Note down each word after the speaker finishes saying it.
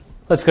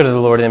Let's go to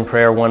the Lord in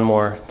prayer one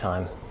more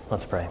time.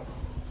 Let's pray.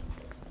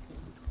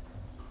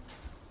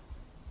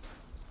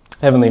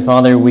 Heavenly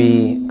Father,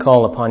 we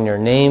call upon your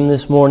name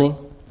this morning.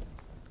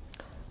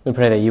 We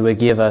pray that you would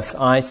give us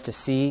eyes to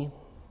see,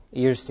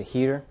 ears to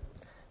hear,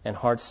 and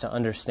hearts to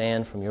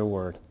understand from your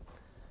word.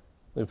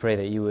 We pray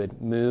that you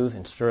would move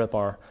and stir up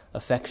our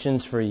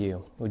affections for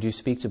you. Would you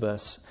speak to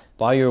us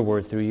by your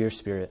word through your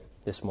Spirit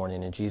this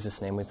morning? In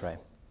Jesus' name we pray.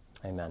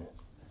 Amen.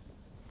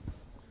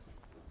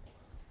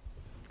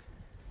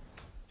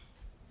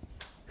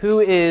 Who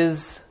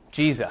is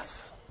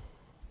Jesus?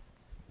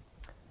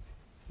 Have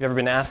you ever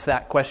been asked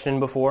that question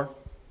before?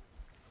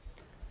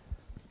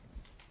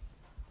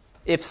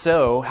 If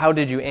so, how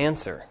did you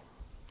answer?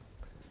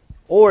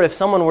 Or if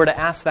someone were to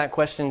ask that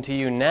question to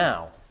you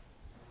now,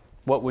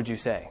 what would you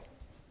say?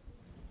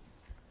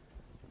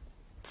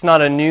 It's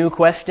not a new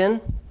question.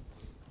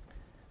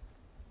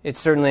 It's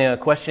certainly a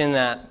question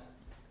that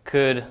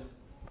could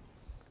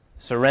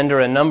surrender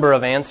a number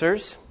of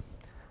answers.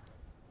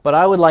 But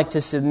I would like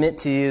to submit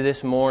to you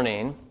this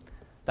morning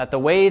that the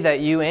way that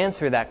you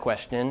answer that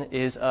question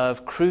is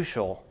of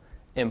crucial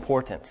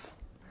importance.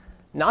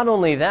 Not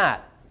only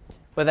that,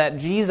 but that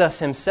Jesus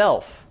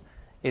himself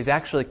is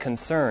actually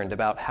concerned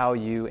about how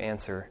you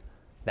answer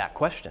that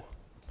question.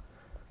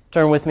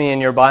 Turn with me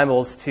in your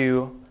Bibles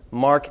to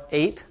Mark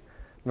 8,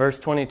 verse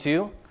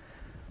 22.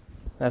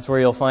 That's where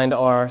you'll find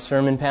our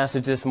sermon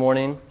passage this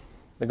morning.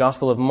 The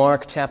Gospel of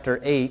Mark, chapter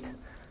 8,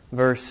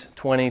 verse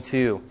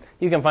 22.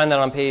 You can find that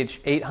on page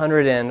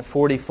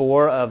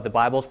 844 of the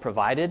Bibles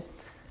provided.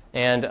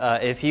 And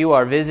if you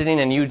are visiting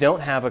and you don't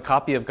have a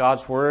copy of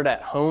God's Word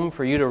at home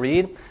for you to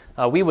read,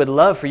 we would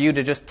love for you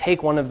to just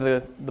take one of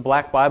the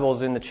black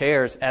Bibles in the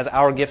chairs as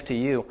our gift to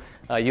you.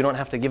 You don't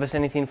have to give us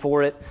anything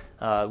for it.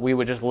 We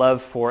would just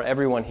love for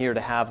everyone here to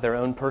have their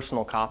own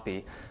personal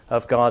copy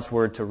of God's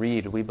Word to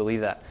read. We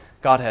believe that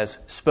God has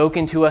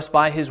spoken to us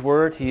by His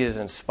Word. He has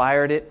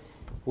inspired it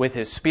with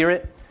His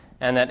Spirit,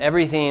 and that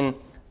everything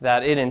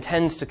that it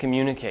intends to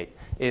communicate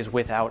is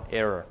without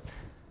error.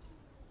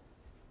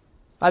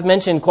 I've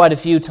mentioned quite a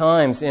few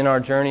times in our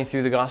journey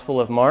through the Gospel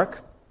of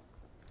Mark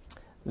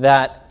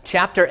that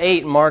chapter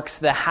 8 marks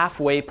the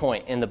halfway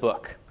point in the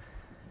book.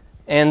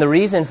 And the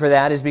reason for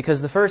that is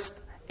because the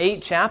first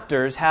 8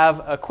 chapters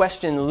have a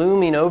question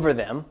looming over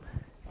them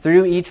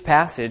through each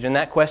passage, and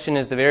that question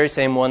is the very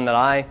same one that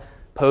I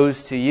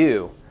pose to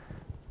you,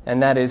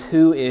 and that is,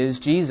 who is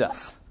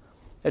Jesus?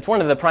 It's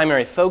one of the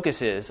primary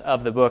focuses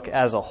of the book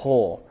as a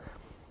whole.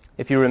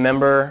 If you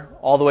remember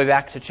all the way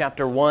back to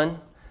chapter 1,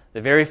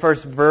 the very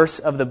first verse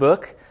of the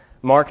book,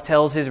 Mark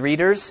tells his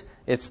readers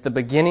it's the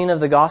beginning of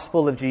the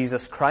gospel of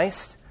Jesus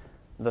Christ,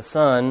 the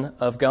Son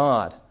of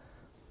God.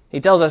 He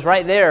tells us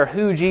right there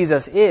who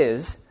Jesus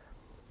is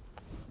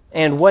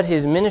and what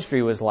his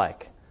ministry was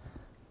like.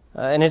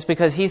 And it's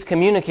because he's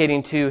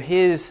communicating to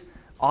his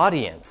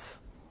audience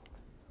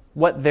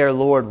what their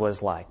Lord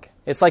was like.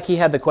 It's like he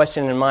had the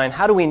question in mind,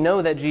 how do we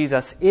know that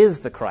Jesus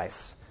is the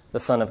Christ, the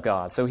Son of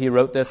God? So he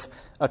wrote this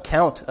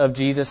account of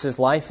Jesus'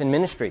 life and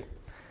ministry.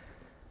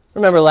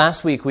 Remember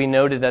last week we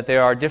noted that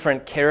there are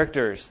different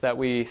characters that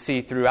we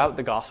see throughout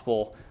the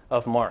Gospel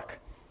of Mark.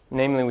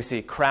 Namely, we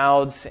see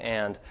crowds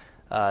and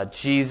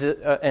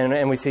Jesus,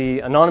 and we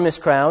see anonymous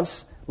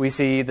crowds, we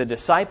see the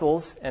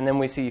disciples, and then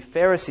we see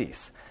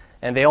Pharisees.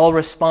 And they all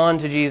respond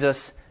to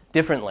Jesus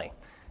differently.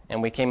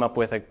 And we came up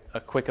with a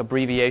quick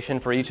abbreviation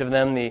for each of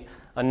them. The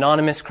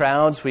anonymous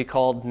crowds we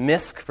called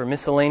MISC for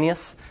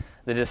miscellaneous.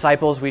 The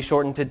disciples we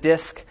shortened to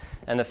DISC.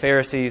 And the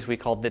Pharisees we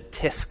called the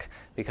TISC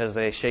because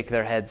they shake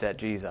their heads at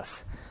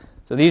Jesus.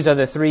 So these are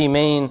the 3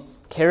 main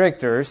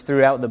characters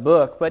throughout the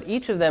book, but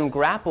each of them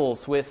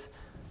grapples with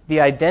the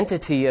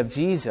identity of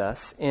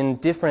Jesus in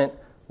different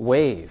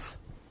ways.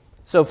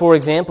 So for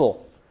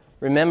example,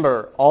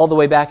 remember all the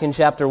way back in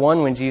chapter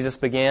 1 when Jesus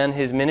began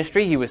his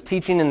ministry, he was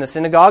teaching in the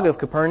synagogue of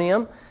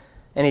Capernaum,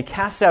 and he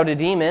cast out a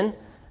demon,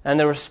 and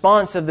the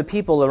response of the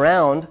people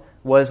around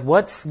was,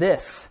 "What's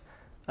this?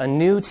 A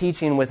new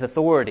teaching with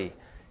authority.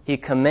 He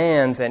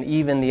commands, and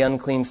even the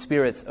unclean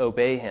spirits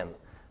obey him."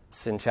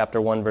 It's in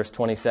chapter 1, verse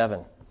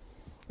 27.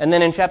 And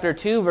then in chapter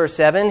 2, verse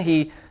 7,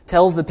 he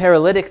tells the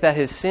paralytic that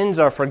his sins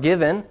are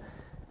forgiven,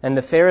 and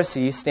the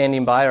Pharisees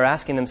standing by are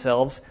asking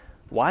themselves,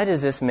 why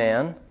does this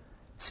man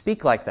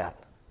speak like that?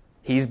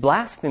 He's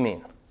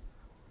blaspheming.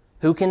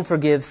 Who can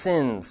forgive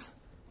sins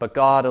but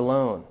God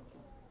alone?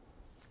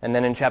 And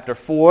then in chapter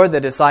 4,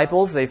 the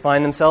disciples, they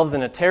find themselves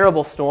in a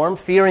terrible storm,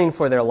 fearing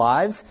for their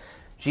lives.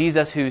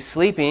 Jesus, who's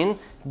sleeping,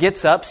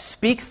 gets up,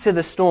 speaks to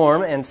the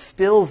storm, and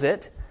stills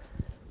it.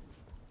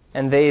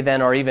 And they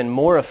then are even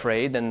more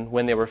afraid than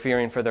when they were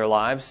fearing for their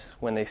lives,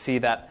 when they see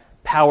that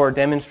power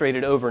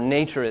demonstrated over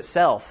nature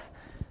itself.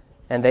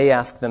 And they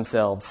ask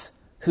themselves,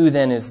 who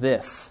then is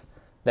this,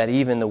 that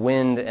even the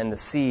wind and the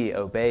sea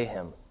obey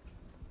him?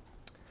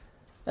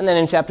 And then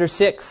in chapter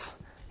 6,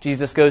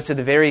 Jesus goes to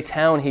the very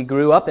town he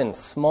grew up in,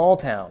 small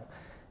town.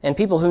 And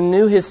people who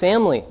knew his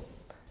family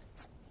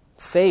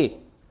say,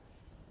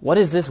 what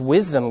is this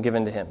wisdom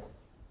given to him?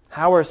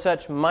 How are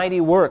such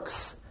mighty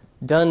works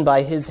done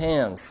by his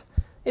hands?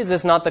 Is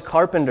this not the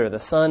carpenter, the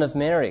son of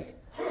Mary?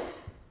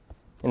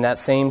 In that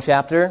same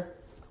chapter,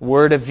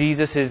 word of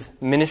Jesus'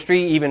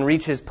 ministry even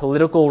reaches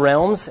political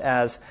realms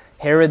as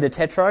Herod the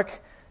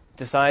Tetrarch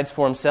decides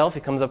for himself.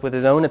 He comes up with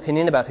his own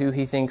opinion about who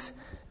he thinks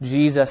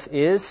Jesus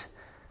is.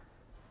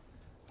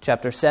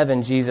 Chapter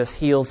 7, Jesus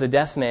heals the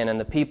deaf man, and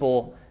the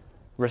people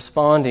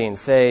responding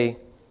say,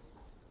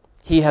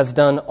 "He has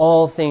done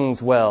all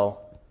things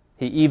well.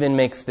 He even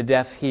makes the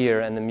deaf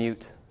hear and the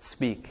mute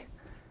speak,"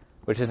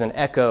 which is an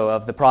echo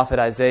of the prophet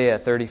Isaiah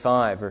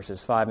 35,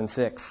 verses 5 and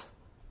 6.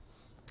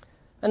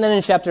 And then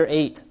in chapter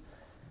 8,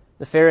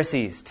 the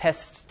Pharisees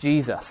test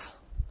Jesus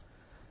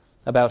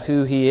about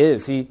who he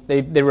is.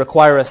 They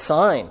require a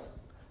sign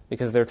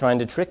because they're trying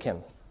to trick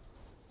him.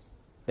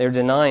 They're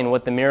denying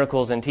what the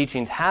miracles and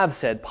teachings have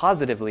said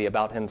positively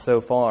about him so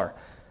far.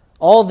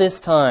 All this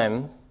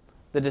time,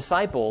 the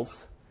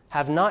disciples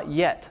have not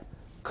yet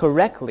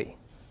correctly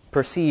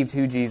perceived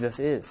who Jesus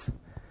is.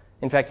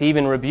 In fact, he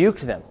even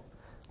rebuked them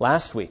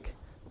last week,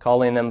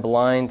 calling them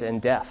blind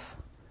and deaf.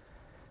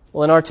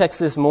 Well, in our text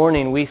this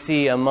morning, we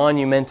see a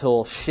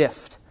monumental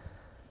shift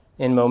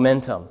in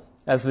momentum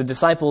as the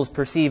disciples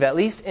perceive, at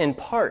least in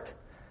part,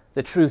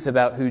 the truth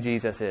about who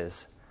Jesus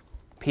is.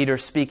 Peter,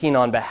 speaking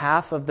on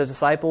behalf of the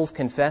disciples,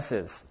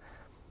 confesses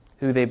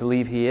who they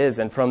believe he is.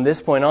 And from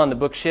this point on, the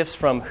book shifts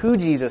from who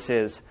Jesus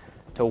is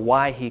to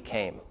why he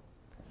came,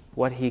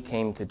 what he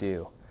came to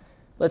do.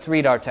 Let's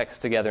read our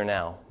text together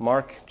now.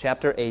 Mark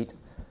chapter 8,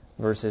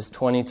 verses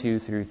 22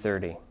 through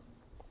 30.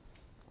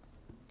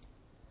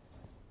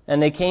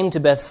 And they came to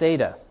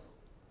Bethsaida,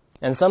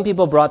 and some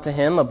people brought to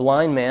him a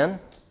blind man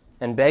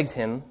and begged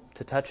him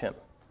to touch him.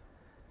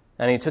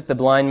 And he took the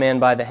blind man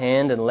by the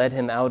hand and led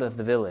him out of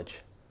the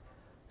village.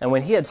 And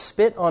when he had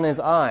spit on his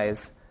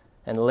eyes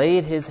and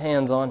laid his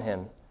hands on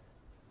him,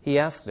 he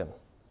asked him,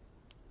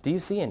 "Do you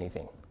see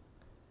anything?"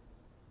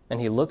 And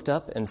he looked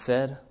up and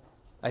said,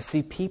 "I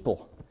see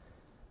people,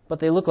 but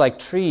they look like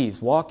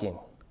trees walking."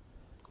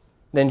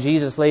 Then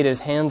Jesus laid his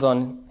hands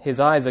on his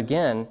eyes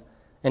again,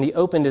 and he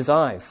opened his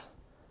eyes.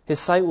 His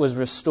sight was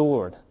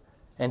restored,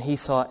 and he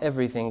saw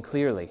everything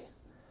clearly.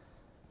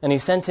 And he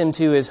sent him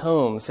to his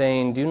home,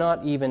 saying, "Do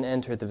not even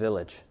enter the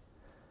village."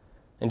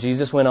 And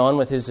Jesus went on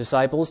with his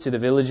disciples to the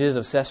villages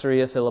of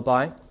Caesarea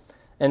Philippi.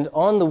 And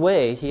on the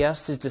way he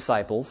asked his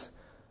disciples,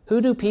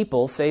 "Who do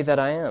people say that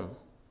I am?"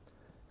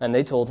 And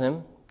they told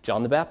him,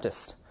 "John the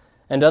Baptist.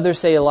 And others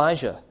say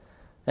Elijah,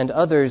 and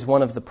others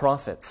one of the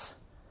prophets."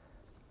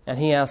 And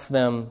he asked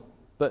them,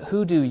 "But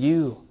who do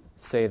you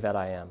say that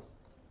I am?"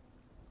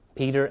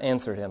 Peter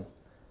answered him,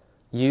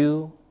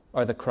 "You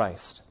are the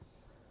Christ."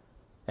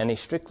 And he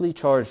strictly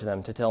charged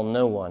them to tell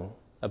no one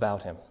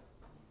about him.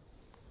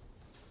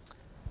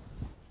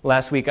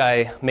 Last week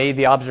I made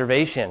the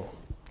observation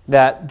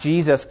that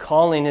Jesus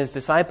calling his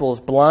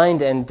disciples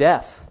blind and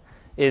deaf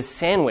is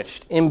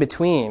sandwiched in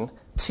between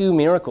two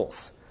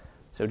miracles.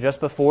 So just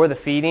before the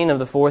feeding of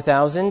the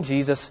 4,000,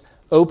 Jesus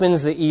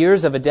opens the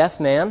ears of a deaf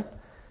man,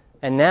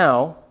 and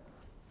now,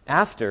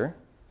 after,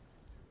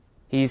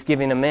 he's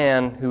giving a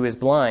man who is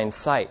blind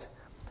sight.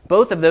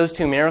 Both of those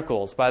two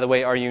miracles, by the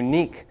way, are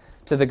unique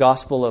to the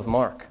Gospel of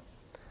Mark.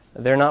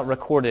 They're not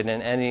recorded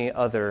in any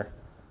other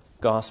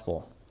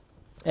gospel.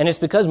 And it's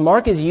because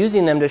Mark is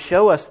using them to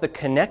show us the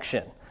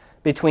connection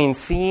between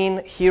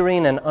seeing,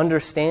 hearing, and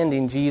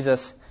understanding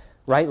Jesus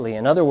rightly.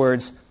 In other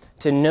words,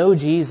 to know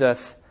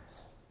Jesus,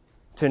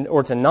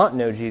 or to not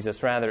know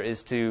Jesus, rather,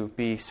 is to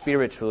be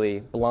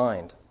spiritually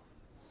blind.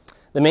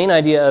 The main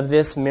idea of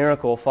this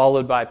miracle,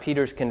 followed by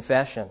Peter's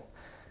confession,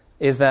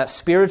 is that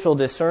spiritual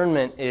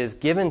discernment is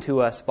given to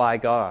us by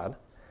God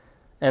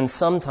and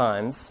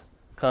sometimes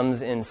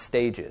comes in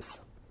stages.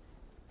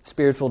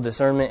 Spiritual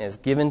discernment is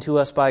given to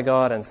us by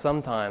God and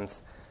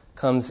sometimes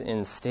comes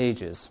in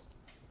stages.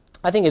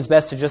 I think it's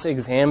best to just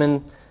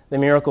examine the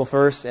miracle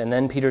first and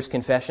then Peter's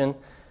confession.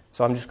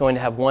 So I'm just going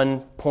to have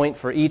one point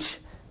for each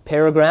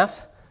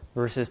paragraph.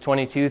 Verses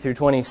 22 through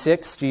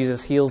 26,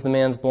 Jesus heals the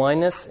man's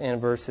blindness.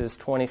 And verses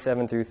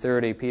 27 through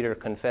 30, Peter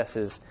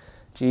confesses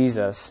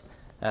Jesus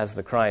as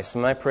the Christ.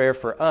 And my prayer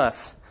for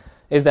us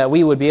is that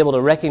we would be able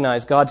to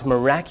recognize God's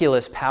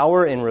miraculous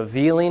power in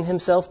revealing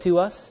himself to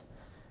us,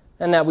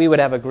 and that we would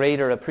have a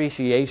greater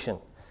appreciation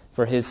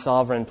for his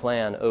sovereign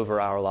plan over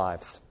our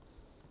lives.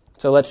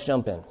 So let's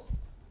jump in.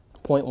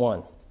 Point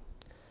 1.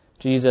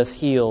 Jesus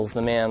heals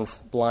the man's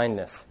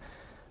blindness.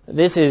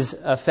 This is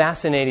a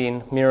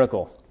fascinating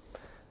miracle.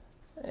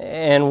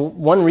 And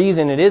one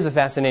reason it is a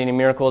fascinating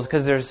miracle is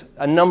because there's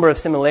a number of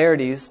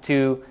similarities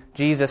to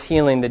Jesus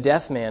healing the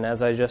deaf man,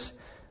 as I just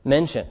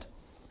mentioned.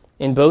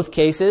 In both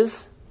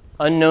cases,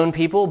 unknown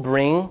people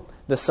bring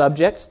the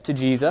subject to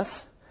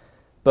Jesus.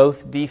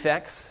 Both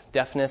defects,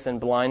 deafness and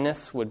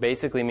blindness, would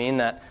basically mean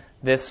that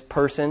this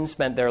person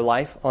spent their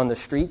life on the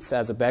streets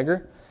as a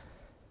beggar.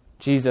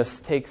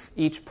 Jesus takes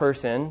each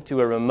person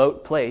to a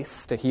remote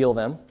place to heal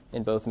them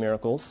in both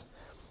miracles.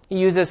 He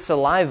uses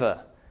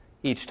saliva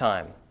each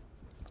time,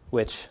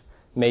 which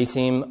may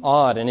seem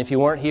odd. And if you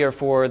weren't here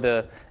for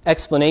the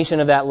explanation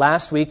of that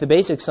last week, the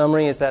basic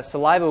summary is that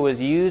saliva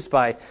was used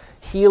by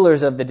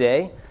healers of the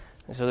day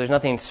So there's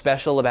nothing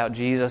special about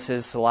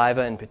Jesus'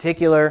 saliva in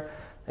particular.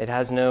 It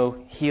has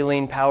no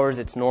healing powers.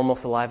 It's normal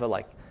saliva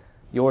like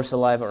your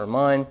saliva or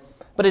mine.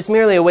 But it's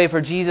merely a way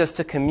for Jesus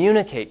to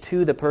communicate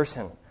to the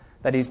person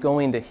that he's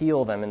going to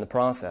heal them in the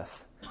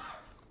process.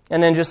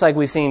 And then just like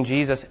we've seen,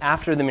 Jesus,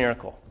 after the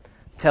miracle,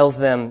 tells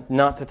them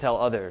not to tell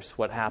others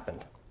what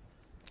happened.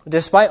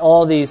 Despite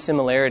all these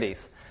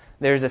similarities,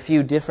 there's a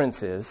few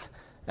differences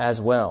as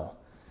well.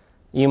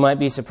 You might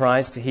be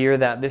surprised to hear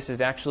that this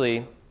is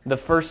actually the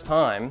first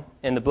time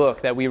in the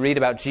book that we read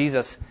about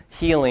Jesus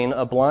healing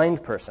a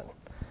blind person.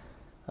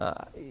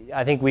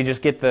 I think we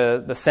just get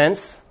the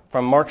sense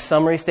from Mark's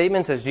summary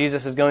statements as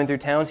Jesus is going through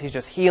towns, he's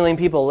just healing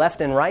people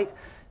left and right,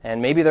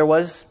 and maybe there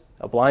was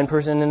a blind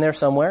person in there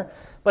somewhere.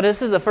 But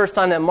this is the first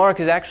time that Mark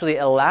has actually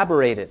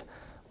elaborated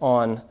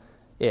on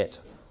it.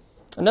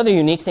 Another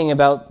unique thing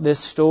about this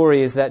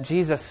story is that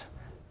Jesus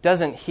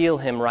doesn't heal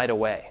him right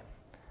away.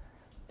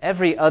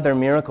 Every other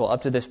miracle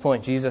up to this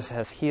point, Jesus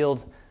has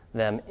healed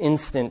them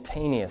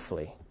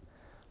instantaneously.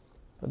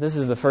 But this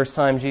is the first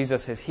time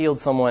Jesus has healed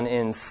someone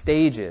in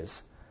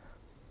stages,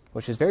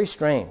 which is very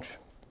strange.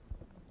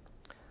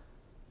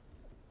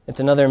 It's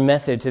another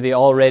method to the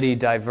already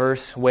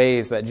diverse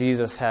ways that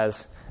Jesus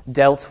has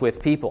dealt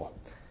with people.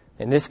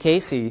 In this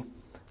case, he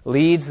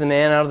leads the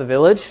man out of the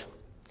village,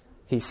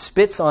 he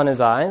spits on his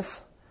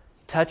eyes,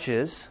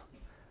 touches,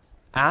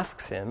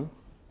 asks him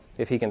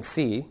if he can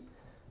see,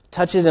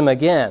 touches him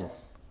again.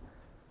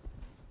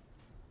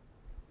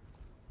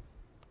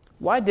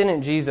 Why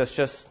didn't Jesus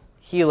just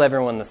heal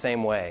everyone the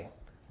same way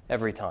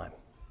every time?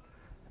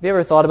 Have you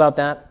ever thought about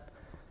that?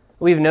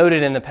 We've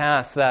noted in the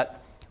past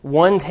that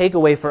one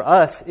takeaway for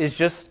us is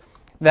just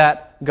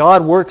that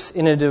God works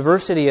in a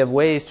diversity of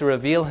ways to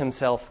reveal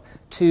himself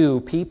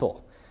to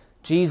people.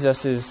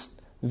 Jesus'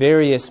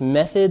 various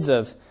methods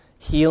of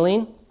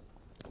healing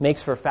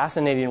makes for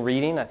fascinating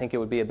reading. I think it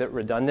would be a bit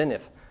redundant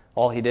if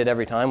all he did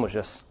every time was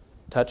just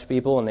touch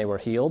people and they were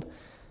healed.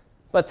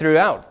 But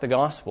throughout the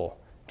gospel,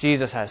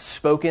 Jesus has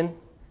spoken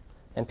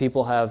and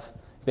people have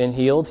been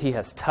healed. He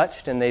has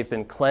touched and they've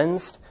been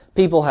cleansed.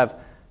 People have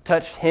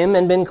touched him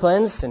and been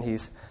cleansed, and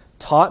he's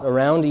taught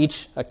around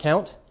each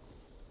account.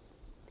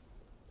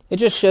 It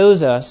just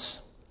shows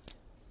us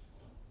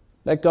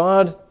that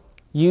God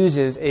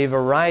uses a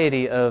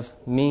variety of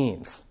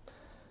means.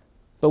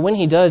 But when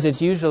he does,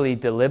 it's usually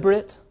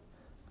deliberate,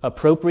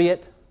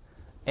 appropriate,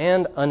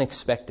 and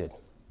unexpected.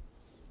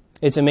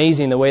 It's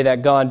amazing the way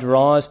that God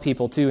draws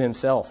people to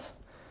himself.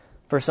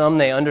 For some,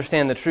 they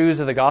understand the truths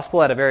of the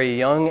gospel at a very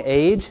young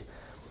age,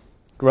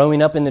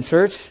 growing up in the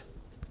church.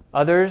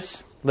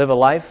 Others live a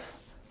life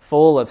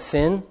full of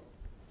sin,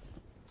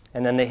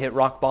 and then they hit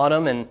rock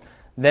bottom, and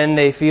then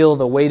they feel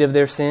the weight of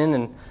their sin,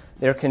 and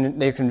they're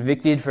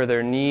convicted for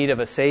their need of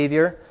a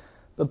Savior.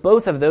 But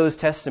both of those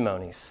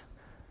testimonies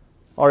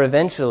are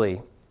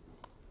eventually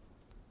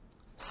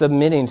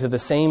submitting to the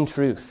same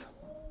truth.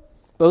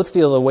 Both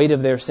feel the weight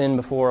of their sin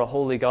before a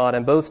holy God,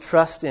 and both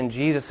trust in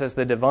Jesus as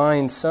the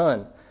divine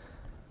Son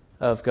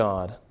of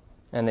God,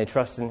 and they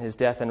trust in his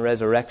death and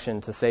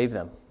resurrection to save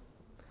them.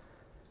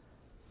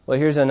 Well,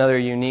 here's another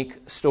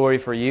unique story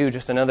for you,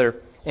 just another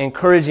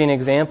encouraging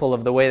example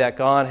of the way that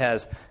God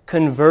has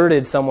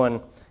converted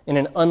someone in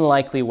an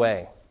unlikely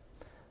way.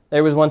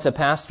 There was once a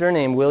pastor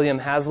named William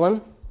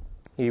Haslam.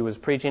 He was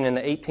preaching in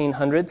the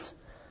 1800s,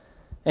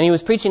 and he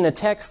was preaching a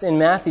text in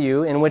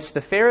Matthew in which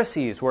the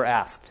Pharisees were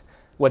asked,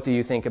 "What do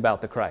you think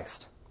about the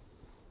Christ?"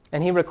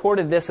 And he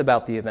recorded this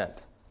about the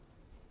event.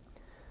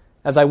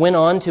 As I went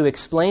on to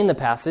explain the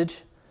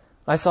passage,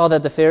 I saw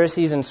that the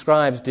Pharisees and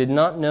scribes did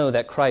not know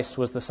that Christ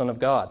was the Son of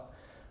God,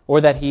 or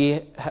that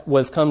he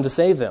was come to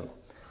save them.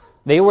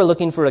 They were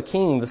looking for a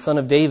king, the son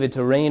of David,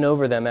 to reign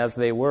over them as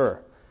they were.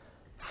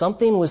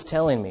 Something was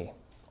telling me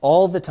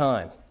all the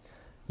time,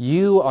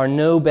 you are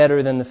no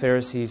better than the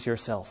Pharisees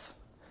yourself.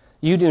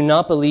 You do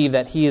not believe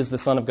that he is the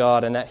Son of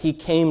God and that he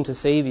came to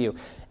save you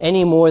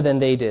any more than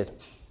they did.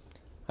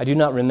 I do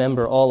not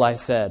remember all I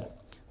said,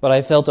 but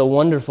I felt a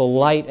wonderful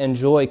light and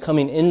joy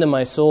coming into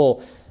my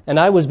soul, and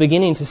I was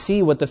beginning to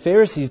see what the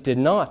Pharisees did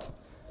not.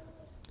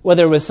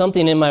 Whether it was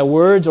something in my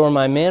words or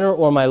my manner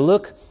or my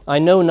look, I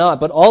know not,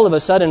 but all of a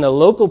sudden a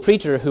local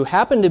preacher who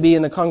happened to be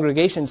in the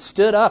congregation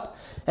stood up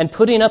and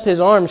putting up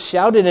his arms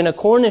shouted in a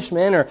Cornish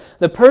manner,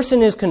 "The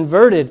person is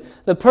converted!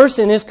 The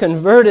person is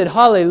converted!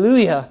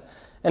 Hallelujah!"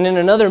 And in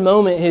another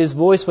moment his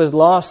voice was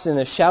lost in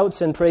the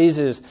shouts and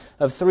praises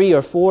of 300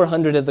 or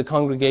 400 of the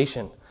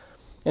congregation.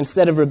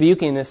 Instead of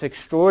rebuking this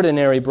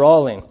extraordinary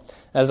brawling,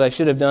 as I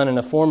should have done in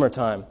a former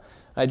time,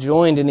 I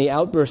joined in the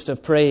outburst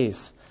of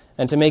praise,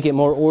 and to make it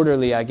more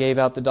orderly, I gave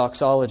out the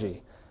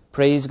doxology,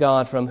 "Praise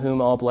God from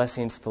whom all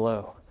blessings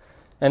flow."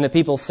 And the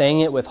people sang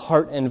it with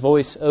heart and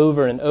voice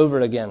over and over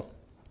again.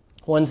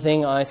 One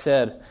thing I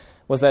said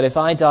was that if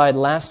I died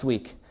last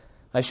week,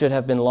 I should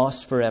have been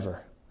lost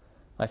forever.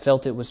 I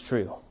felt it was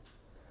true.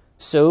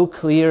 So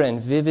clear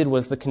and vivid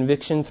was the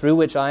conviction through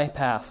which I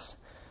passed,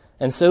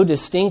 and so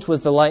distinct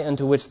was the light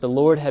unto which the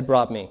Lord had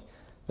brought me,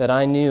 that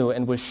I knew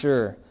and was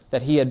sure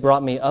that he had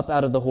brought me up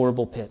out of the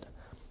horrible pit,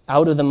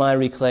 out of the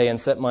miry clay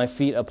and set my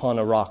feet upon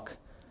a rock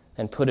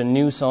and put a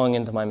new song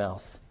into my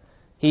mouth.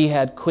 He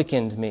had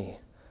quickened me,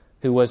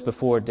 who was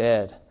before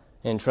dead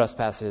in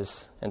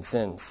trespasses and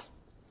sins.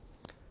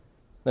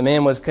 The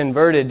man was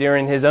converted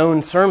during his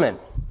own sermon.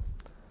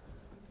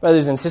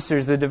 Brothers and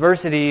sisters, the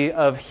diversity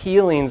of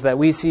healings that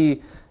we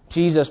see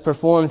Jesus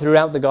perform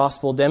throughout the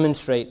gospel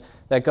demonstrate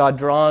that God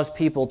draws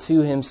people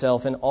to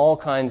himself in all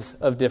kinds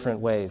of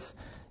different ways,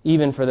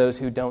 even for those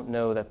who don't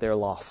know that they're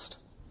lost.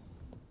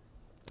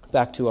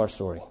 Back to our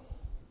story.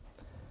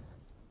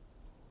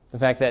 The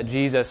fact that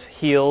Jesus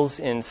heals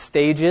in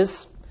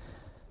stages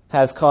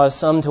has caused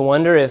some to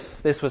wonder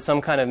if this was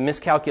some kind of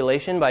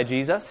miscalculation by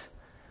Jesus,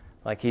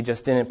 like he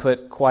just didn't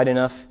put quite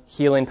enough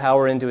healing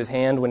power into his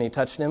hand when he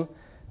touched him,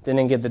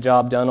 didn't get the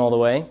job done all the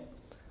way.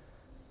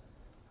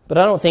 But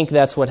I don't think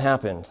that's what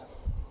happened.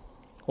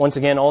 Once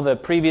again, all the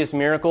previous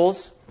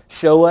miracles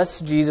show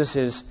us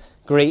Jesus'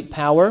 great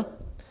power.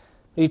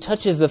 He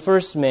touches the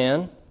first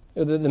man,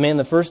 or the man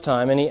the first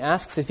time, and he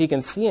asks if he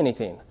can see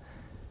anything.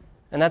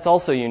 And that's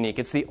also unique.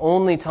 It's the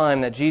only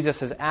time that Jesus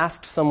has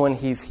asked someone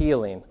he's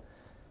healing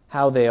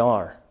how they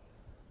are.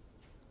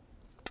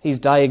 He's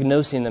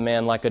diagnosing the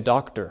man like a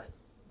doctor.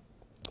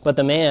 But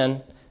the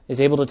man is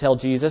able to tell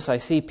Jesus, I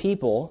see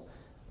people,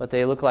 but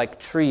they look like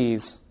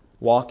trees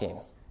walking.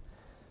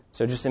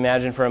 So just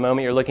imagine for a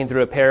moment you're looking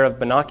through a pair of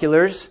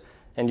binoculars,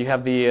 and you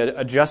have the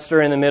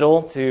adjuster in the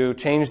middle to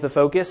change the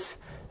focus,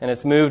 and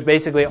it's moved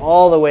basically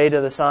all the way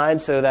to the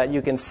side so that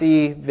you can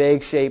see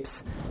vague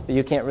shapes, but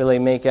you can't really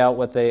make out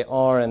what they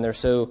are, and they're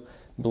so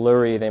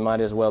blurry they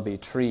might as well be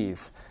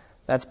trees.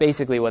 That's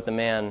basically what the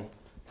man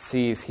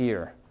sees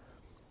here.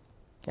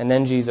 And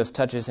then Jesus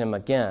touches him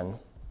again,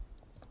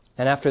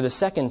 and after the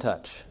second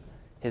touch,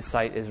 his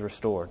sight is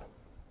restored.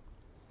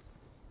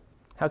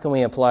 How can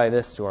we apply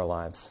this to our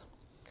lives?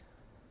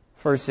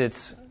 First,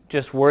 it's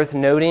just worth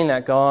noting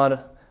that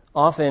God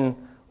often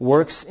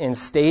works in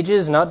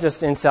stages, not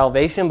just in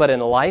salvation, but in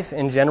life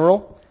in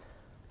general.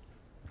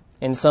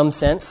 In some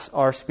sense,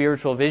 our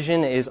spiritual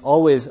vision is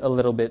always a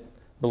little bit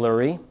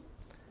blurry.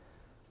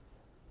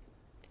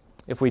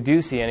 If we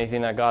do see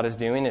anything that God is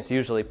doing, it's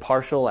usually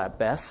partial at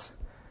best.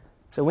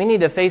 So we need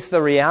to face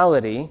the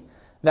reality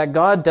that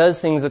God does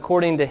things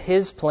according to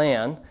his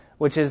plan,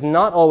 which is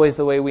not always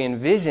the way we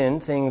envision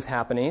things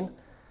happening.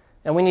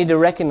 And we need to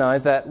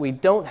recognize that we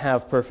don't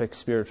have perfect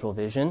spiritual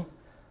vision.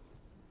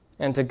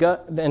 And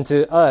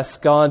to us,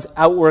 God's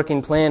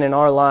outworking plan in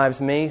our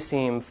lives may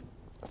seem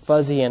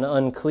fuzzy and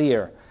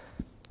unclear,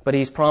 but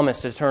he's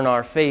promised to turn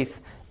our faith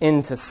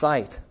into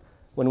sight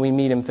when we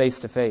meet him face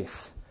to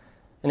face.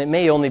 And it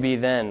may only be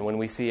then when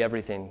we see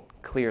everything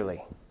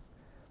clearly.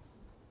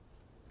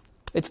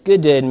 It's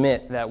good to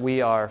admit that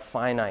we are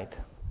finite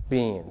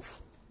beings.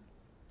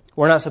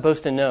 We're not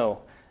supposed to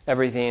know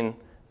everything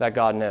that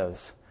God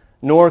knows,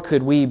 nor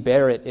could we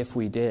bear it if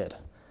we did.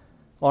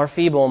 Our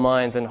feeble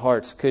minds and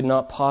hearts could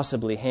not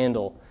possibly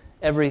handle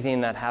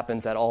everything that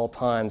happens at all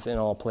times in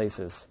all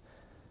places.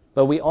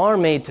 But we are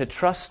made to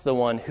trust the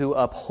one who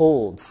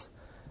upholds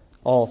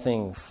all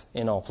things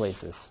in all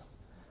places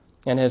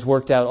and has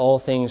worked out all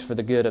things for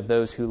the good of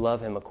those who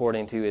love him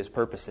according to his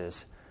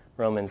purposes.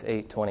 Romans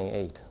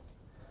 8:28.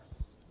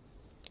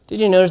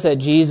 Did you notice that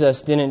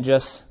Jesus didn't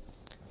just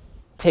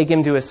take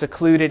him to a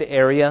secluded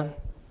area,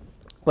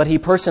 but he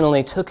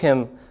personally took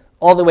him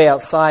all the way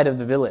outside of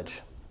the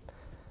village?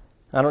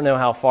 I don't know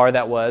how far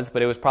that was,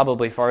 but it was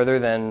probably farther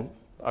than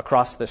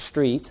across the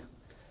street.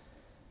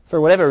 For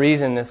whatever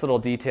reason, this little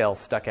detail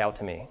stuck out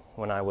to me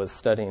when I was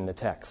studying the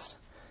text.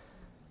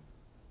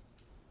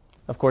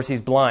 Of course,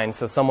 he's blind,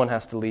 so someone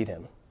has to lead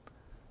him.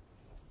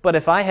 But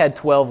if I had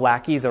 12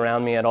 lackeys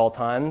around me at all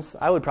times,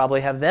 I would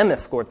probably have them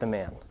escort the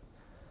man.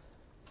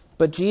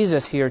 But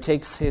Jesus here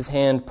takes his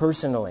hand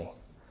personally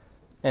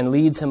and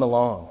leads him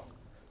along,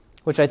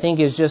 which I think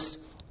is just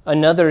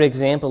another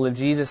example of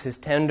Jesus'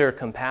 tender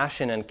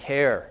compassion and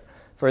care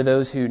for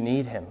those who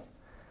need him.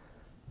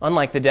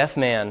 Unlike the deaf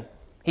man,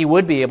 he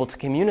would be able to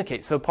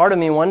communicate. So part of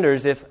me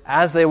wonders if,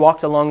 as they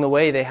walked along the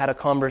way, they had a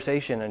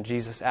conversation and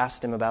Jesus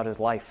asked him about his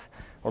life.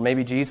 Or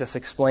maybe Jesus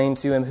explained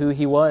to him who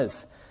he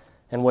was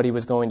and what he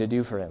was going to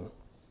do for him.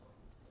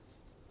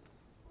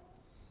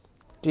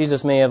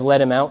 Jesus may have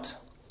led him out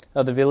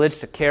of the village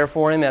to care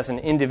for him as an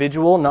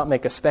individual, not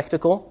make a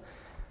spectacle,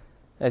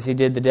 as he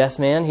did the deaf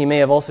man. He may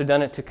have also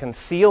done it to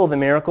conceal the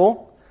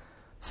miracle,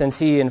 since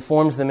he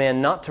informs the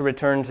man not to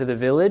return to the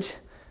village,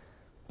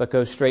 but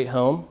go straight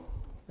home.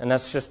 And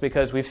that's just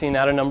because we've seen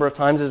that a number of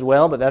times as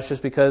well, but that's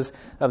just because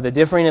of the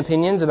differing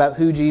opinions about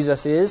who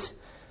Jesus is.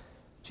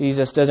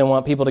 Jesus doesn't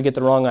want people to get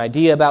the wrong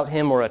idea about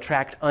him or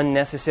attract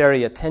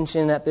unnecessary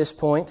attention at this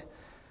point.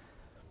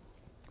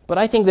 But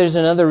I think there's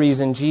another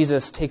reason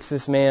Jesus takes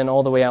this man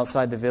all the way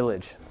outside the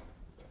village.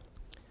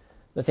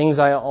 The things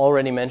I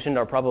already mentioned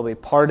are probably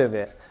part of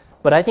it.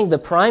 But I think the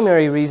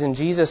primary reason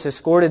Jesus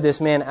escorted this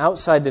man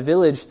outside the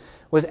village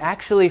was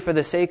actually for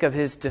the sake of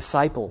his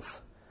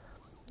disciples.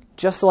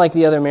 Just like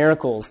the other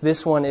miracles,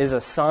 this one is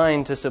a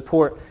sign to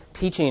support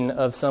teaching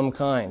of some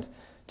kind,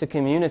 to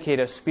communicate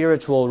a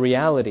spiritual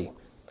reality.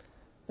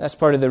 That's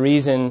part of the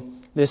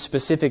reason this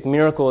specific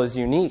miracle is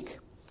unique.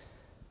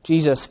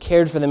 Jesus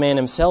cared for the man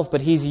himself,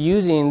 but he's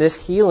using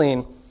this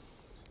healing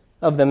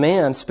of the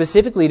man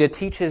specifically to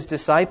teach his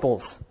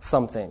disciples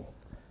something.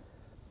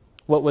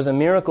 What was a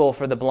miracle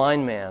for the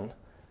blind man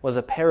was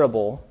a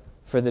parable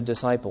for the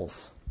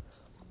disciples.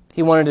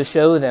 He wanted to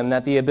show them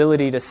that the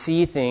ability to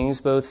see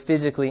things, both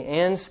physically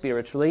and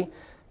spiritually,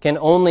 can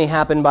only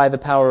happen by the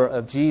power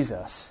of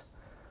Jesus.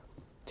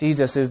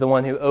 Jesus is the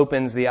one who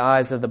opens the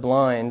eyes of the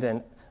blind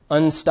and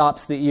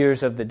unstops the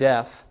ears of the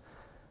deaf.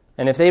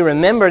 And if they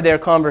remembered their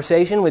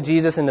conversation with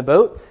Jesus in the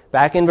boat,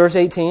 back in verse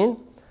 18,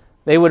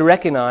 they would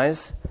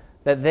recognize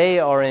that they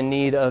are in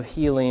need of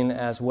healing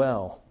as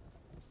well.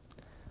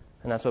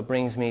 And that's what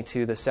brings me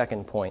to the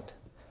second point.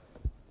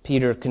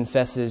 Peter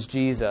confesses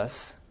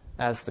Jesus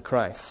as the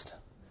Christ.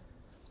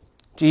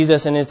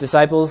 Jesus and his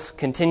disciples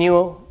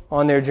continue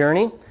on their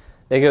journey.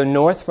 They go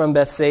north from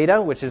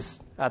Bethsaida, which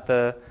is at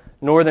the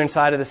northern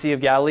side of the Sea of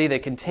Galilee. They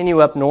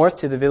continue up north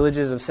to the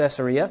villages of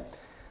Caesarea.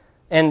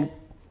 And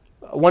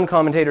one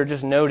commentator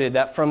just noted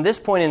that from this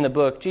point in the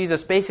book,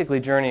 Jesus basically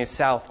journeys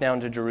south down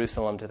to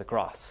Jerusalem to the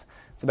cross.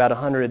 It's about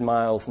 100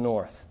 miles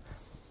north.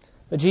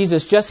 But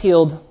Jesus just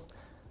healed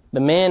the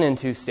man in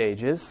 2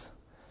 stages.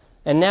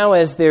 And now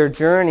as they're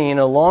journeying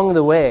along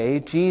the way,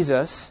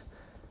 Jesus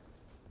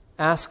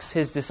asks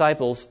his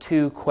disciples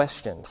 2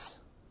 questions.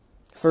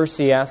 First,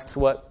 he asks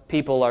what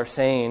people are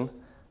saying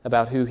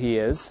about who he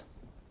is.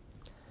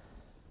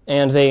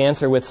 And they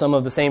answer with some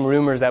of the same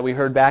rumors that we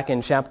heard back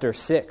in chapter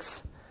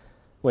 6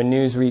 when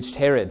news reached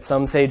Herod.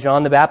 Some say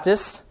John the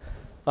Baptist,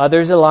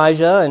 others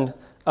Elijah, and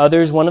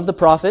others one of the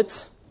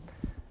prophets.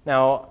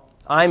 Now,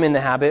 I'm in the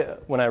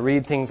habit, when I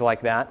read things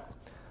like that,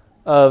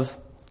 of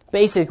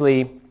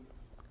basically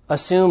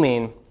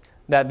assuming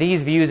that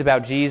these views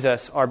about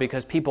Jesus are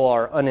because people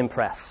are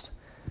unimpressed.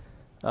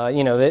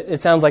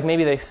 It sounds like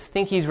maybe they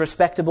think he's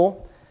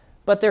respectable,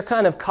 but they're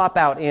kind of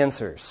cop-out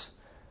answers.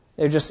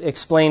 They're just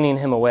explaining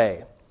him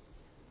away,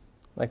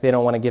 like they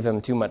don't want to give him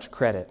too much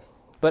credit.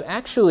 But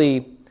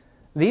actually,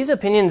 these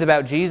opinions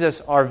about Jesus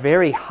are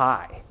very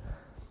high.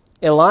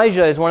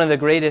 Elijah is one of the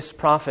greatest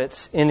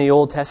prophets in the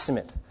Old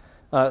Testament.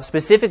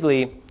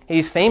 Specifically,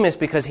 he's famous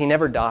because he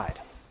never died.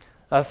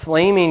 A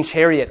flaming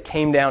chariot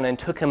came down and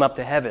took him up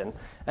to heaven.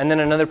 And then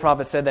another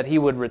prophet said that he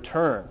would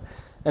return.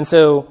 And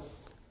so,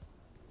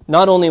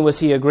 not only was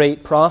he a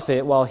great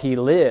prophet while he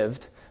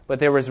lived, but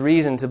there was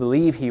reason to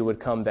believe he would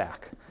come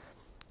back.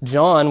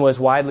 John was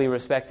widely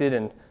respected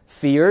and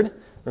feared.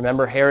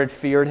 Remember, Herod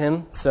feared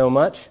him so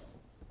much.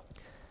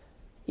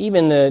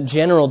 Even the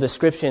general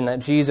description that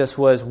Jesus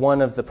was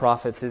one of the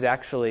prophets is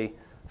actually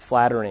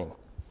flattering,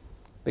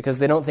 because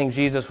they don't think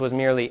Jesus was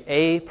merely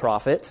a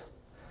prophet,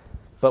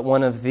 but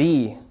one of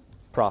the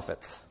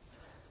prophets,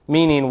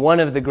 meaning one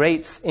of the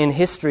greats in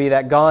history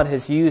that God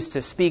has used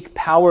to speak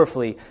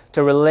powerfully,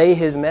 to relay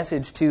his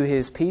message to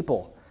his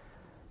people.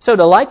 So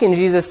to liken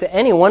Jesus to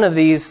any one of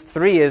these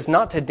 3 is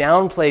not to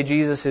downplay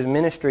Jesus'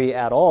 ministry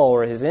at all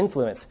or his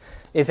influence.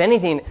 If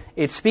anything,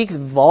 it speaks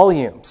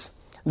volumes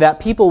that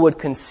people would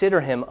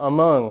consider him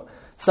among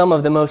some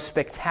of the most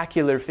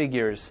spectacular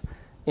figures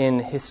in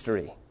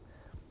history.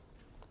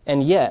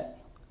 And yet,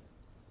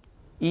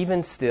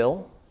 even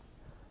still,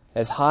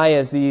 as high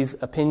as these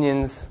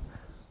opinions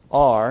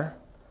are,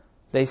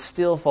 they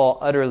still fall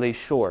utterly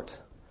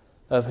short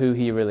of who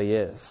he really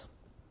is.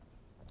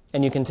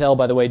 And you can tell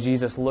by the way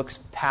Jesus looks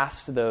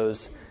past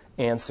those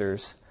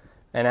answers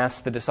and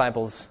asks the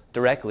disciples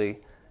directly,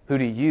 "Who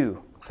do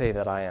you say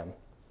that I am?"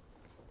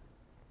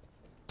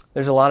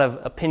 There's a lot of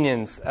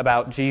opinions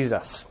about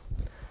Jesus.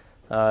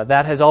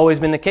 That has always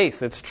been the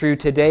case. It's true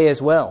today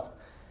as well.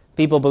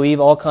 People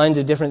believe all kinds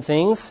of different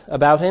things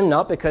about him,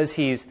 not because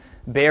he's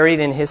buried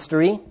in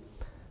history,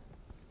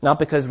 not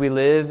because we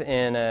live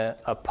in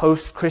a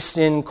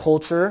post-Christian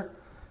culture.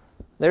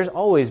 There's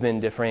always been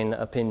differing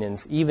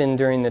opinions, even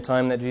during the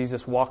time that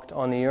Jesus walked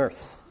on the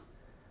earth.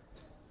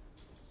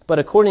 But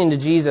according to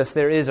Jesus,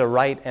 there is a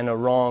right and a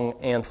wrong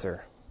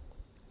answer.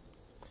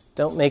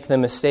 Don't make the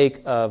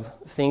mistake of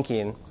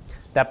thinking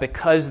that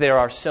because there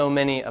are so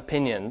many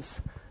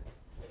opinions,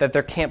 that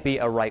there can't be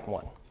a right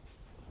one.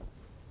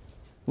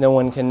 No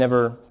one can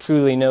never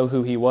truly know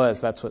who he was.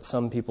 That's what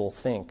some people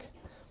think.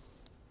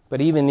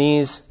 But even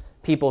these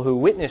people who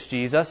witnessed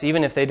Jesus,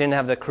 even if they didn't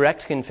have the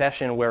correct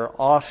confession, were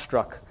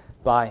awestruck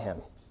by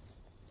him.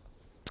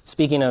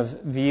 Speaking of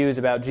views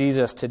about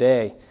Jesus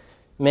today,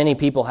 many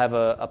people have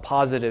a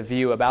positive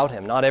view about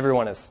him. Not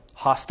everyone is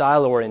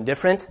hostile or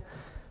indifferent.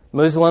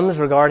 Muslims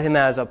regard him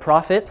as a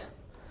prophet.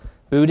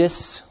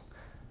 Buddhists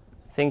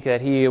think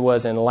that he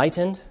was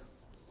enlightened.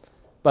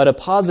 But a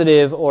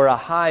positive or a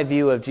high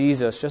view of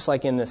Jesus, just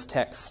like in this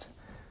text,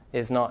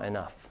 is not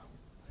enough.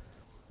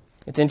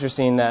 It's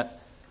interesting that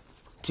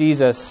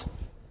Jesus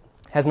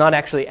has not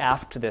actually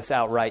asked this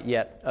outright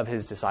yet of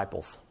his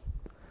disciples.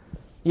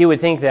 You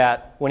would think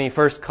that when he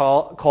first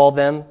called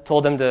them,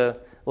 told them to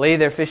lay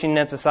their fishing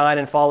nets aside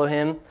and follow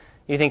him,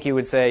 you think he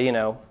would say,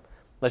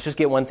 let's just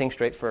get one thing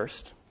straight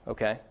first,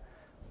 okay?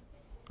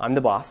 I'm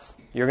the boss.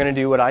 You're going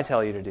to do what I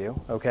tell you to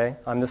do, okay?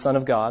 I'm the Son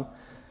of God.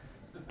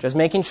 Just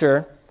making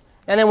sure.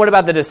 And then what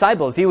about the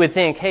disciples? You would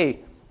think, hey,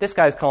 this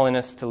guy's calling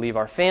us to leave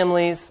our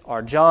families,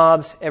 our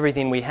jobs,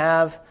 everything we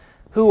have.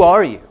 Who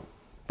are you?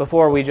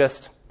 Before we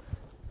just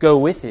go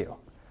with you.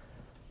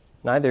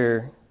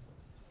 Neither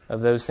of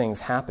those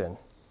things happen.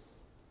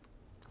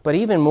 But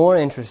even more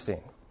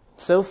interesting,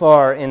 so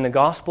far in the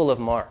Gospel of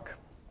Mark,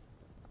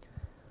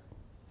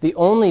 the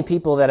only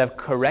people that have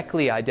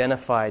correctly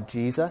identified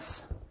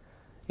Jesus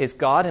is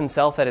God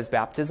himself at his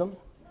baptism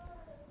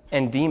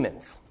and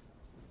demons.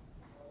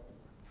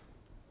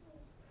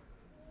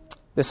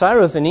 The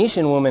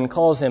Syrophoenician woman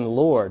calls him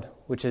Lord,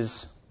 which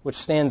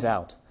stands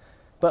out.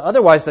 But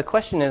otherwise, the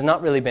question has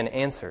not really been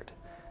answered.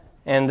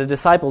 And the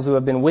disciples who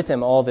have been with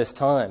him all this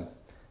time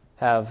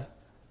have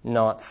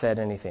not said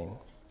anything.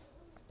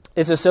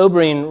 It's a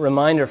sobering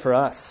reminder for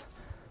us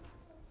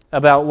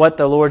about what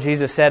the Lord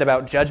Jesus said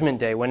about Judgment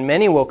Day, when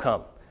many will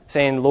come,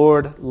 saying,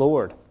 Lord,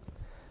 Lord.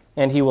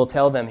 And he will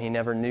tell them he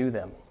never knew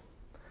them.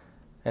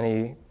 And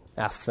he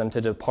asks them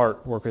to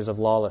depart, workers of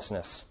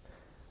lawlessness.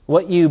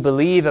 What you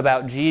believe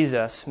about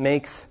Jesus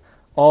makes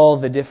all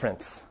the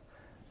difference,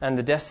 and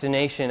the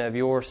destination of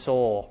your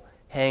soul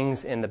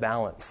hangs in the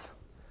balance.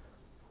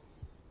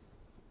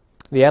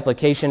 The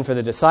application for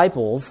the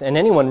disciples, and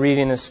anyone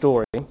reading this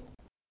story,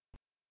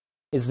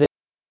 is this: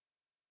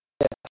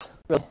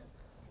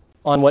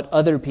 on what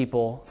other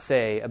people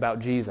say about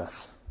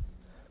Jesus.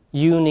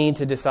 You need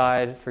to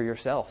decide for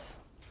yourself.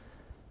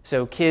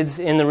 So kids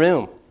in the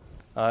room,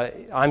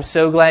 I'm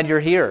so glad you're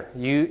here.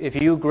 If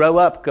you grow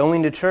up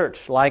going to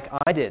church like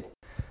I did,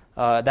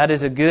 that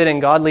is a good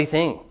and godly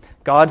thing.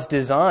 God's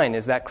design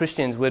is that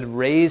Christians would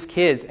raise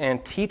kids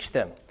and teach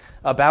them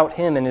about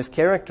him and his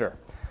character.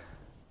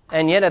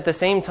 And yet at the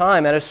same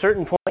time, at a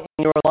certain point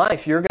in your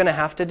life, you're going to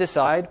have to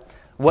decide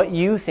what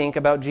you think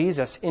about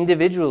Jesus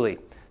individually,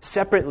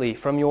 separately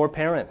from your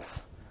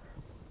parents.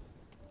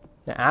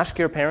 Now, ask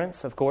your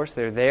parents, of course.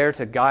 They're there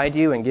to guide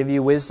you and give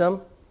you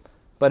wisdom.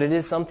 But it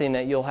is something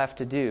that you'll have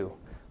to do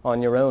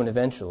on your own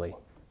eventually.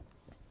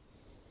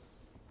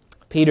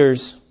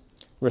 Peter's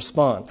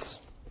response,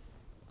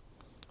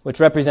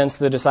 which represents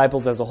the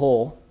disciples as a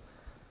whole,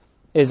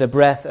 is a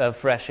breath of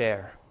fresh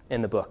air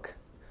in the book.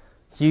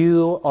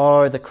 You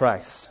are the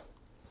Christ.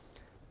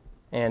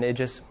 And it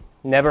just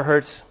never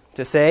hurts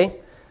to say.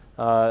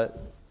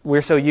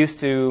 We're so used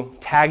to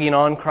tagging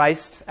on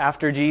Christ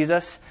after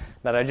Jesus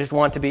that I just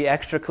want to be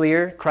extra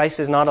clear. Christ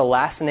is not a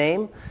last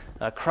name.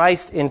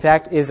 Christ, in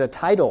fact, is a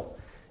title.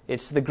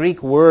 It's the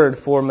Greek word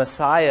for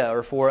Messiah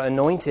or for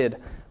anointed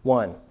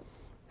one.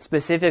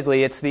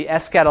 Specifically, it's the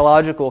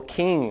eschatological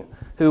king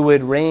who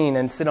would reign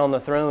and sit on the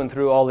throne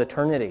through all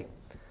eternity.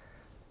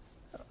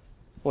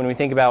 When we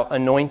think about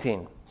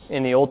anointing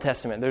in the Old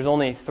Testament, there's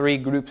only 3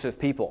 groups of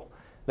people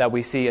that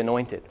we see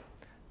anointed: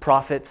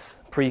 prophets,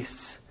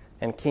 priests,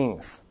 and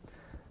kings.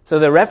 So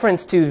the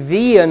reference to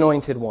the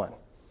anointed one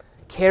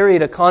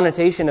carried a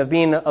connotation of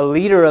being a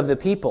leader of the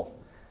people.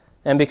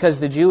 And because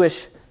the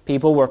Jewish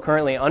people were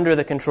currently under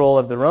the control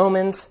of the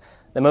Romans,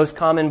 the most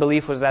common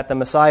belief was that the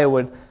Messiah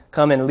would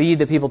come and lead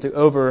the people to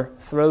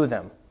overthrow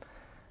them.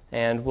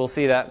 And we'll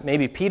see that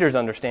maybe Peter's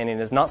understanding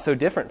is not so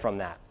different from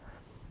that.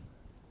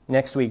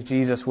 Next week,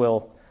 Jesus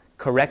will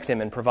correct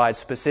him and provide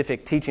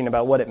specific teaching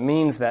about what it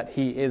means that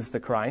he is the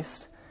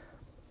Christ.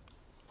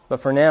 But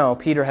for now,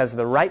 Peter has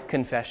the right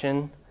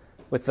confession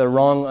with the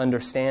wrong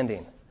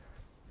understanding.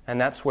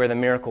 And that's where the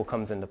miracle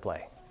comes into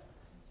play.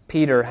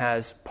 Peter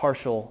has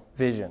partial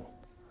vision.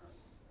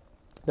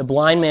 The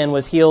blind man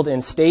was healed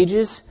in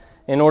stages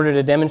in order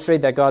to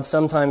demonstrate that God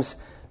sometimes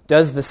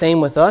does the same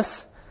with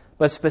us,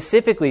 but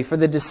specifically for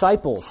the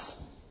disciples.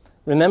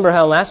 Remember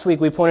how last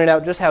week we pointed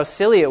out just how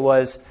silly it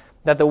was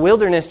that the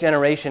wilderness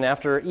generation,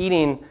 after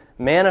eating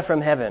manna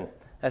from heaven,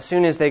 as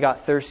soon as they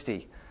got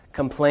thirsty,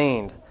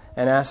 complained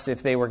and asked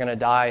if they were going to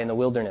die in the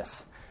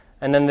wilderness.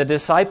 And then the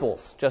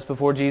disciples, just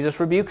before Jesus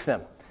rebukes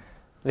them,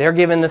 they're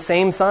given the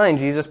same sign.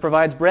 Jesus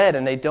provides bread,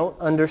 and they don't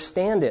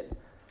understand it.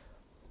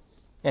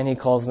 And he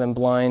calls them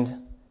blind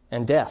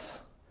and deaf.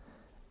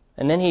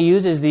 And then he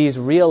uses these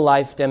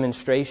real-life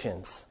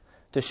demonstrations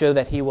to show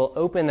that he will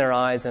open their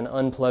eyes and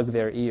unplug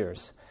their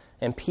ears.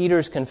 And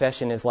Peter's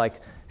confession is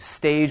like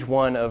stage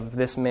 1 of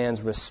this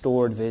man's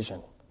restored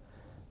vision.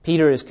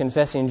 Peter is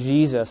confessing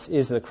Jesus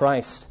is the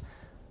Christ,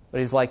 but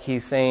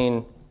he's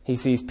saying he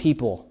sees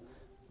people,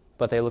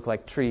 but they look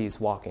like trees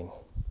walking,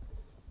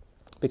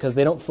 because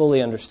they don't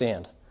fully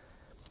understand.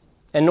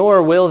 And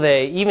nor will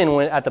they, even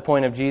when at the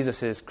point of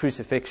Jesus'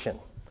 crucifixion.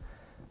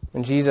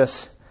 When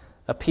Jesus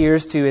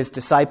appears to his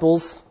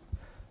disciples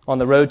on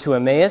the road to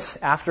Emmaus,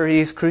 after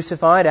he's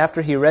crucified,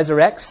 after he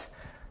resurrects,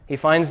 he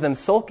finds them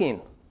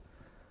sulking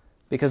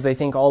because they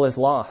think all is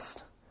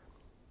lost.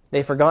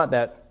 They forgot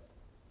that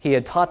he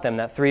had taught them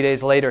that 3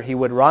 days later he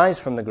would rise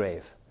from the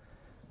grave.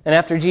 And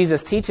after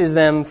Jesus teaches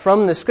them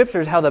from the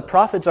Scriptures how the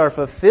prophets are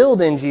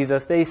fulfilled in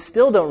Jesus, they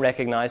still don't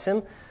recognize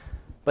him,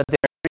 but they're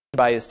intrigued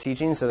by his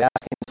teaching, so they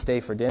ask him to stay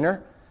for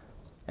dinner.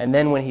 And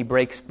then when he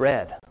breaks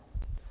bread,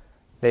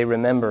 they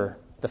remember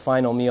the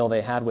final meal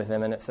they had with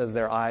him, and it says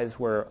their eyes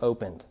were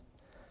opened.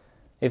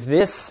 If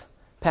this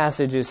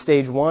passage is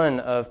stage one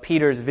of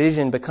Peter's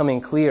vision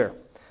becoming clear.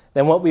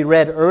 Then what we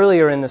read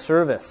earlier in the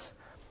service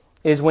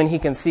is when he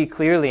can see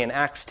clearly in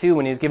Acts 2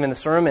 when he's given the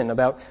sermon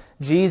about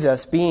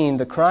Jesus being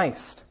the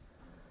Christ,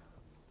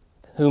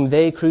 whom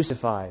they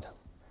crucified.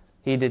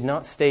 He did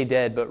not stay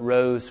dead, but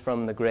rose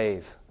from the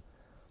grave.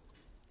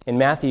 In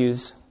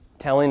Matthew's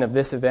telling of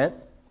this event,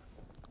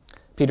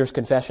 Peter's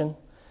confession,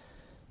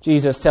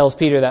 Jesus tells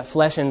Peter that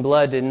flesh and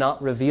blood did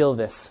not reveal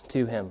this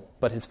to him,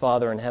 but his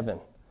Father in heaven.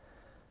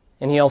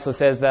 And he also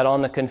says that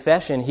on the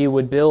confession he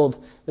would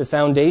build the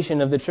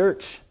foundation of the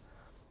church,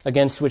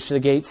 against which the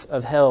gates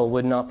of hell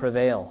would not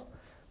prevail.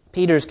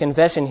 Peter's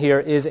confession here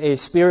is a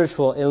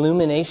spiritual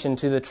illumination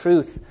to the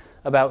truth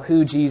about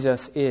who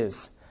Jesus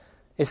is.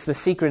 It's the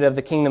secret of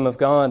the kingdom of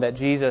God that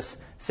Jesus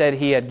said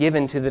he had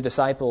given to the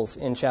disciples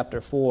in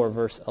chapter 4,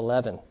 verse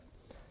 11.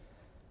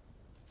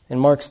 And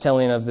Mark's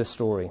telling of this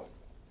story.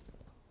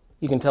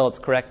 You can tell it's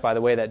correct by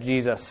the way that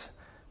Jesus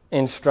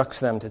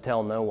instructs them to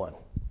tell no one,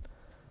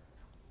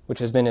 which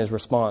has been his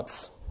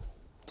response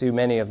to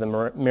many of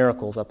the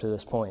miracles up to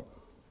this point.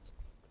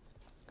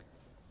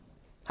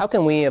 How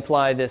can we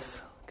apply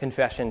this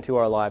confession to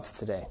our lives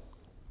today?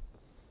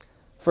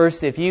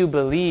 First, if you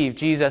believe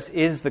Jesus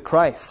is the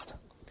Christ,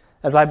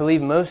 as I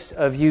believe most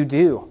of you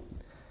do,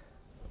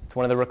 it's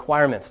one of the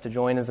requirements to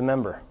join as a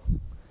member.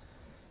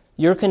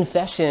 Your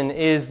confession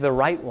is the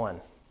right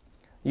one.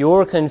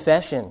 Your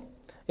confession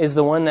is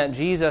the one that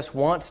Jesus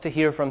wants to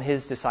hear from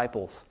his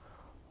disciples.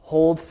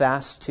 Hold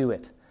fast to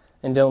it,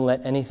 and don't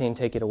let anything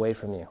take it away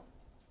from you.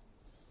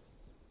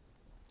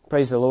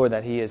 Praise the Lord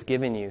that he has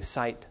given you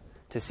sight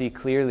to see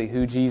clearly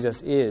who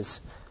Jesus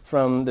is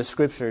from the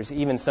Scriptures,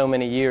 even so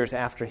many years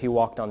after he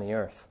walked on the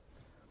earth.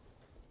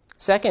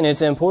 Second,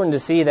 it's important to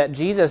see that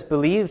Jesus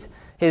believed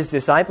his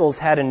disciples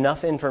had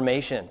enough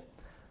information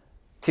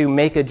to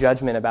make a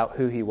judgment about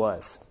who he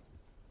was.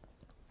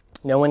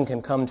 No one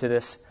can come to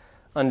this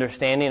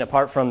understanding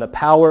apart from the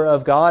power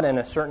of God and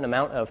a certain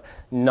amount of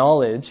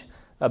knowledge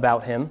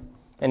about him.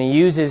 And he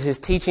uses his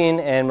teaching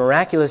and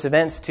miraculous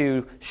events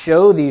to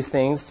show these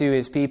things to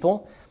his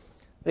people.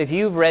 If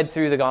you've read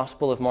through the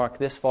Gospel of Mark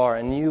this far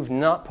and you've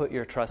not put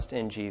your trust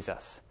in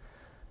Jesus,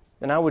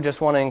 then I would just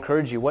want to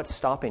encourage you, what's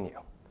stopping you?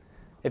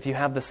 If you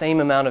have the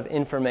same amount of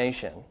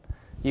information,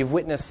 you've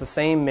witnessed the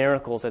same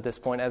miracles at this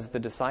point as the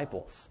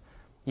disciples,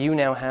 you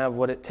now have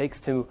what it takes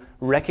to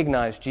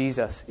recognize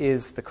Jesus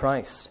is the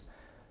Christ.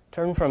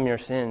 Turn from your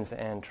sins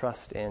and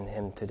trust in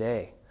him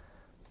today.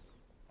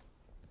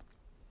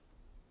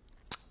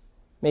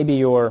 Maybe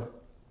you're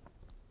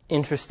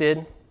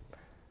interested,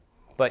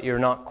 but you're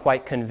not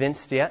quite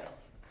convinced yet.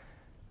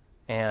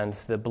 And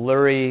the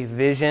blurry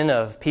vision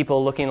of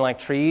people looking like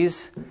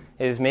trees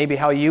is maybe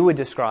how you would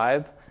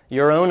describe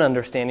your own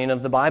understanding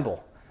of the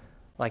Bible.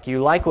 Like you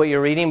like what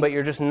you're reading, but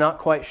you're just not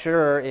quite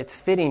sure it's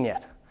fitting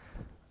yet.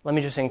 Let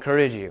me just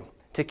encourage you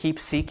to keep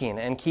seeking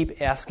and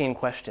keep asking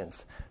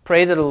questions.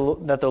 Pray that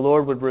the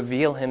Lord would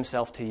reveal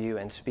himself to you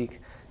and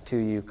speak to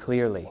you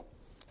clearly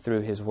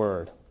through his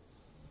word.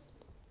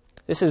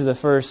 This is the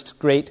first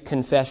great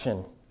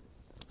confession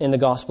in the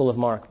Gospel of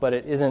Mark, but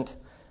it isn't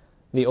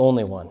the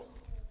only one.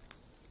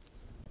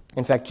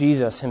 In fact,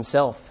 Jesus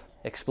himself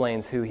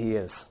explains who he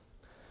is.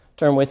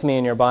 Turn with me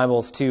in your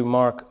Bibles to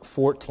Mark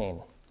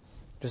 14,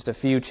 just a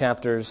few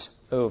chapters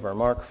over.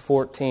 Mark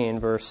 14,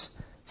 verse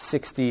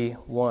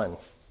 61.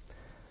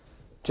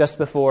 Just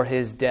before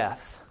his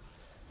death,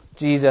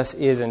 Jesus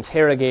is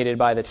interrogated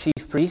by the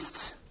chief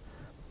priests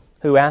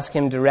who ask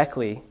him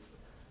directly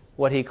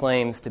what he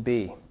claims to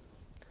be.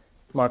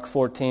 Mark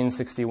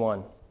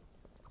 14:61.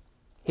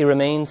 He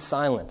remained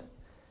silent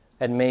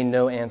and made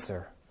no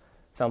answer.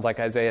 Sounds like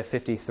Isaiah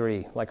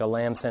 53. Like a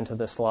lamb sent to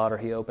the slaughter,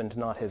 he opened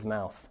not his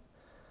mouth.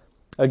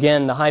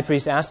 Again, the high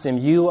priest asked him,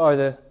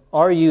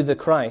 Are you the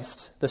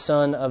Christ, the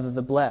Son of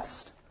the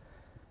Blessed?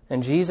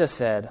 And Jesus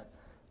said,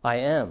 I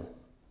am.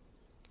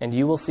 And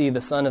you will see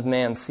the Son of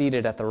Man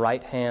seated at the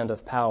right hand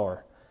of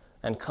power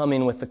and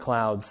coming with the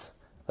clouds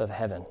of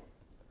heaven.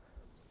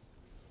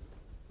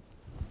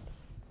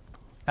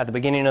 At the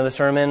beginning of the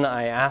sermon,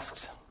 I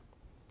asked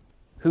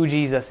who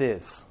Jesus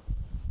is.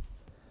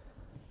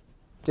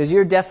 Does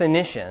your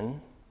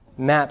definition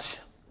match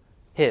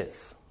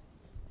his?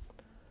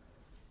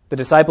 The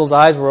disciples'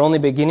 eyes were only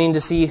beginning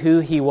to see who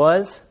he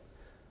was,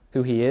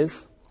 who he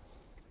is.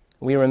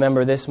 We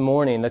remember this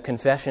morning the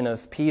confession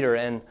of Peter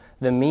and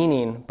the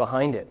meaning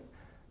behind it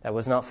that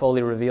was not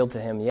fully revealed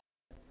to him yet.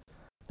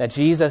 That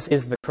Jesus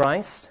is the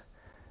Christ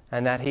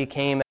and that he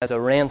came as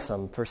a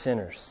ransom for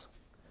sinners.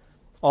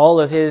 All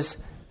of his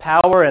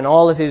power and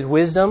all of his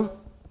wisdom,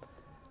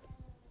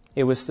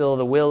 it was still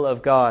the will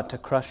of God to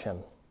crush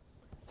him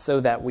so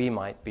that we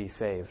might be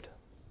saved.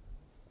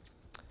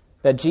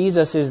 That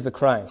Jesus is the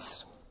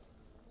Christ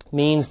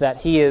means that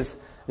he is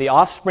the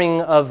offspring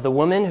of the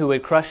woman who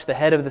would crush the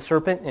head of the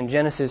serpent in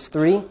Genesis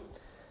 3.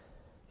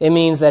 It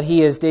means that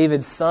he is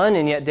David's son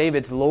and yet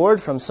David's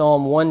Lord from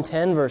Psalm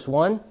 110, verse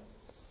 1.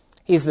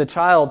 He's the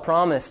child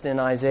promised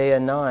in Isaiah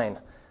 9,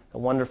 the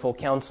wonderful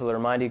counselor,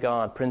 mighty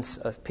God, Prince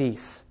of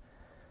Peace.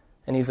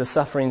 And he's a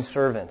suffering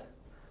servant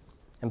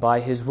and by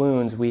his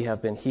wounds we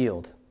have been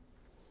healed.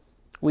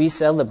 We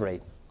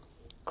celebrate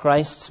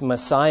Christ's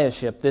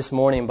messiahship this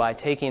morning by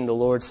taking the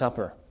Lord's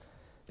Supper,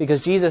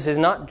 because Jesus is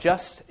not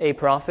just a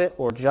prophet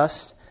or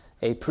just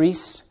a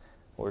priest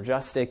or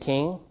just a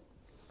king.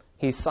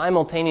 He's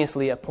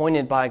simultaneously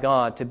appointed by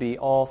God to be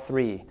all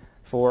three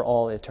for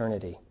all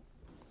eternity.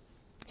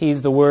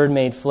 He's the Word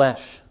made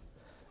flesh,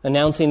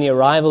 announcing the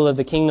arrival of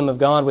the kingdom of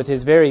God with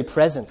his very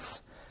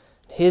presence.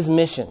 His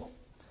mission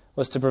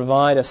was to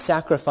provide a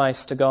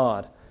sacrifice to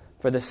God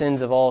for the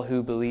sins of all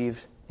who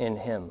believed in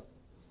him,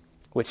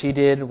 which he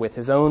did with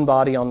his own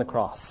body on the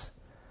cross.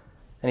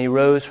 And he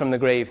rose from the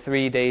grave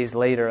 3 days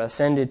later,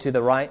 ascended to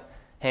the right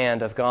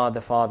hand of God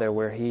the Father,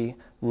 where he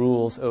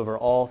rules over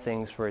all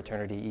things for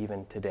eternity,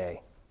 even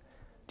today.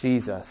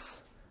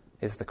 Jesus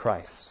is the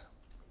Christ.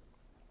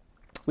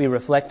 We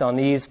reflect on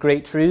these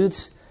great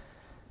truths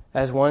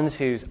as ones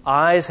whose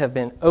eyes have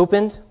been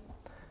opened,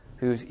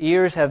 whose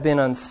ears have been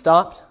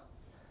unstopped,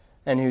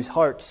 and whose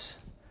hearts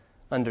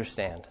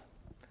understand.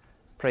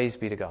 Praise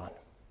be to God.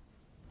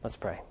 Let's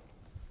pray.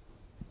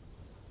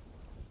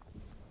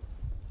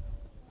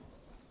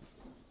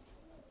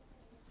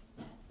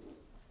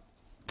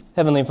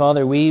 Heavenly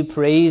Father, we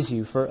praise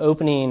you for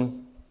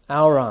opening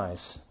our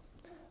eyes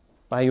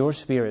by your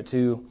Spirit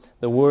to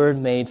the Word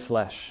made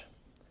flesh,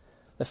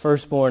 the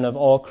firstborn of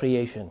all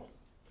creation,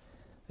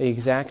 the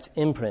exact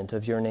imprint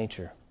of your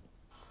nature.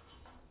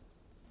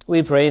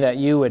 We pray that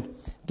you would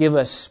give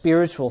us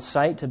spiritual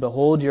sight to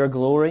behold your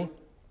glory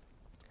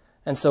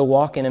and so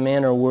walk in a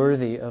manner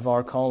worthy of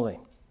our calling.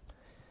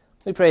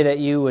 We pray that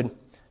you would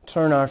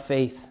turn our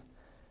faith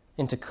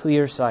into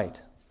clear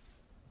sight.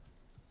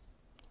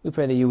 We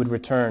pray that you would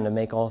return to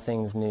make all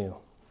things new.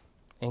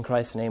 In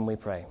Christ's name we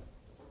pray.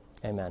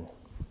 Amen.